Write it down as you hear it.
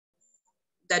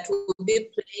that will be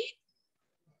played,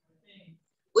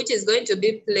 which is going to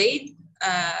be played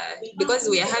because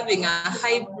we are having a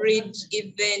hybrid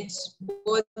event,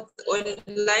 both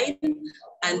online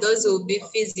and those who will be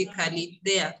physically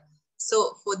there.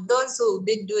 So for those who will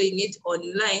be doing it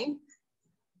online,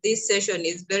 this session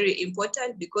is very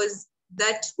important because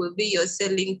that will be your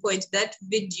selling point. That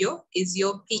video is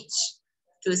your pitch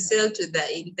to sell to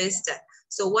the investor.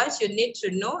 So what you need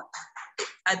to know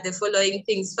are the following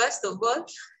things. First of all,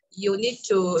 you need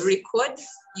to record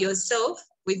yourself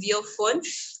with your phone.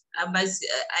 As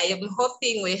I am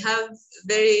hoping we have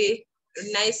very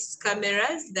nice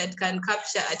cameras that can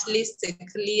capture at least a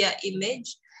clear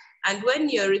image. And when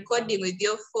you're recording with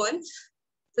your phone,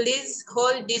 please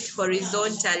hold it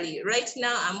horizontally. Right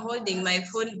now, I'm holding my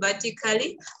phone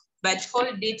vertically, but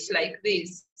hold it like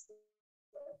this.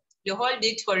 You hold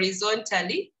it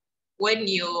horizontally when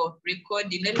you're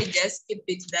recording. Let me just keep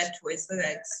it that way so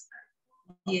that,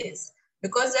 yes.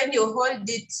 Because when you hold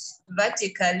it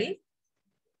vertically,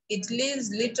 it leaves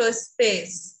little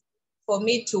space for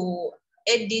me to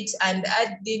edit and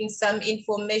add in some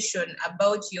information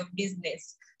about your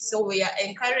business. So we are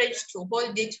encouraged to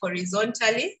hold it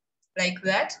horizontally like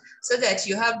that, so that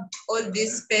you have all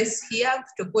this space here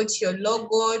to put your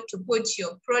logo, to put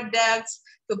your products,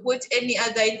 to put any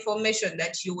other information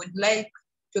that you would like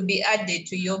to be added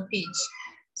to your pitch.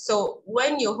 So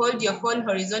when you hold your phone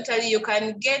horizontally, you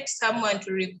can get someone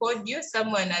to record you,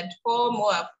 someone at home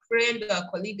or a friend or a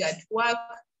colleague at work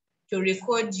to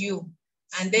record you.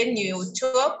 And then you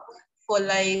talk for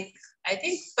like, I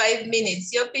think 5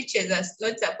 minutes. Your pitches are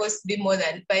not supposed to be more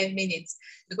than 5 minutes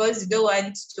because you don't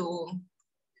want to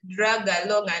drag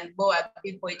along and bore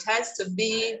people. It has to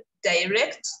be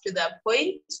direct to the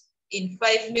point. In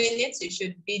 5 minutes, you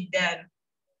should be done.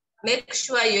 Make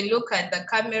sure you look at the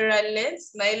camera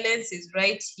lens. My lens is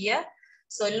right here.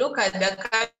 So look at the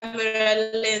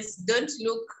camera lens. Don't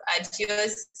look at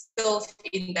yourself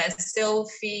in the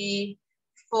selfie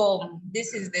form.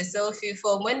 This is the selfie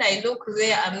form. When I look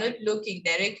there, I'm not looking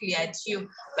directly at you.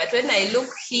 But when I look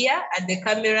here at the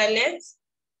camera lens,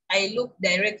 I look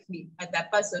directly at the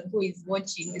person who is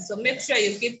watching me. So make sure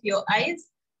you keep your eyes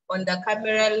on the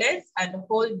camera lens and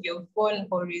hold your phone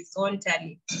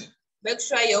horizontally. Make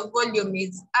sure your volume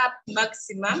is up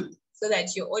maximum so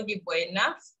that you're audible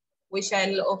enough. We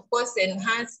shall, of course,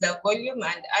 enhance the volume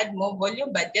and add more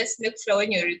volume, but just make sure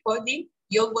when you're recording,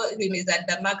 your volume is at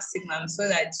the maximum so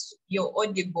that you're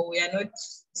audible. We are not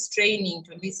straining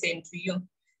to listen to you.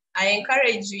 I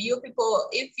encourage you people,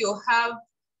 if you have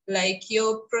like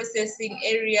your processing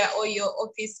area or your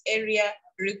office area,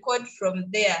 record from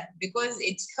there because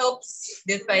it helps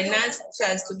the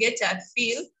financiers to get a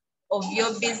feel of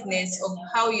your business, of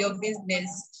how your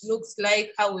business looks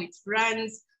like, how it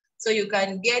runs. So you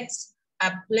can get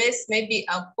a place, maybe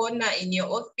a corner in your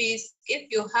office. If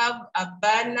you have a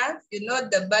banner, you know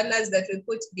the banners that we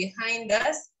put behind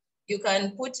us, you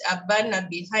can put a banner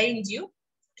behind you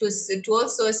to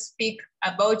also speak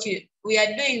about you. We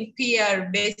are doing PR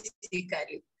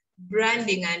basically,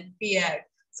 branding and PR.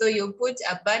 So you put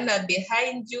a banner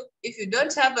behind you. If you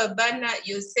don't have a banner,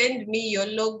 you send me your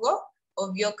logo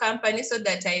of your company so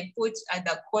that I put at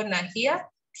the corner here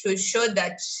to show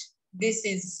that this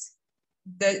is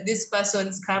this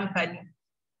person's company.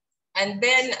 And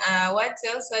then what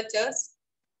else?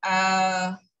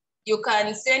 You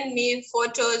can send me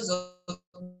photos of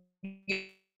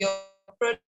your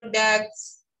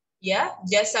products. Yeah,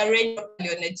 just arrange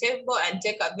on a table and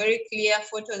take a very clear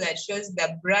photo that shows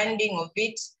the branding of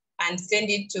it and send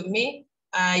it to me.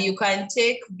 You can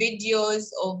take videos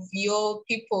of your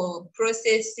people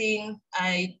processing.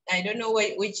 I don't know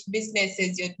which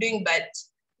businesses you're doing, but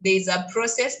there's a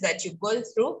process that you go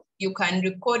through. You can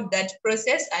record that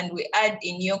process and we add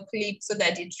in your clip so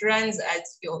that it runs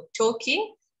as you're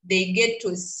talking. They get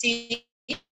to see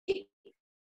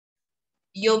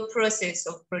your process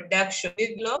of production.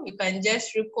 You can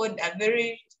just record a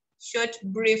very short,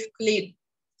 brief clip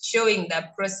showing the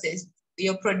process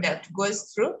your product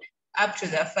goes through up to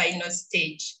the final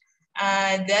stage.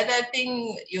 The other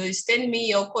thing, you send me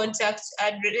your contact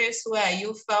address, where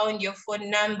you found your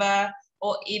phone number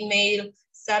or email,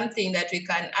 something that we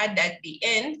can add at the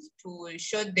end to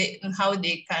show them how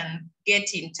they can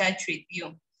get in touch with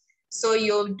you. So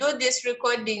you'll do these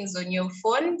recordings on your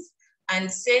phones and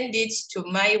send it to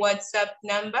my WhatsApp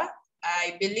number.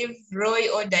 I believe Roy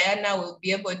or Diana will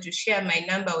be able to share my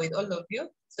number with all of you.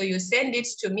 So you send it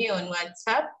to me on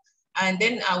WhatsApp, and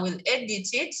then I will edit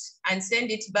it and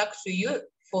send it back to you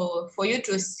for you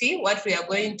to see what we are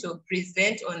going to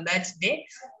present on that day.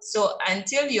 So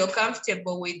until you're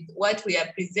comfortable with what we are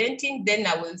presenting, then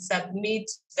I will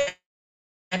submit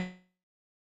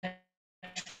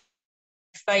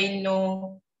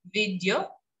final video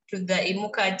to the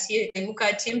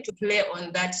Imuka team to play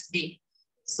on that day.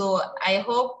 So I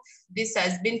hope this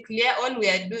has been clear. All we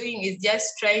are doing is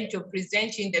just trying to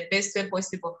present you in the best way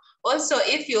possible. Also,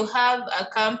 if you have a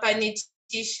company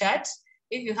t-shirt,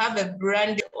 if you have a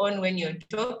brand on when you're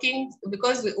talking,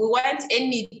 because we want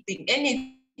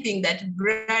anything that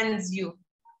brands you,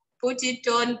 put it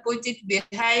on, put it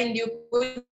behind you,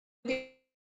 put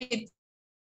it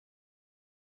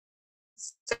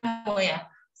somewhere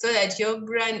so that your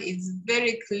brand is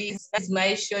very clear. That's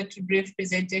my short, brief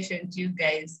presentation to you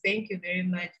guys. Thank you very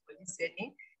much for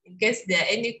listening. In case there are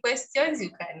any questions, you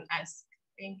can ask.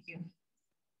 Thank you.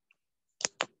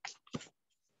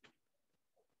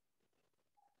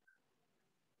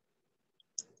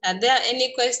 Are there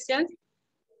any questions?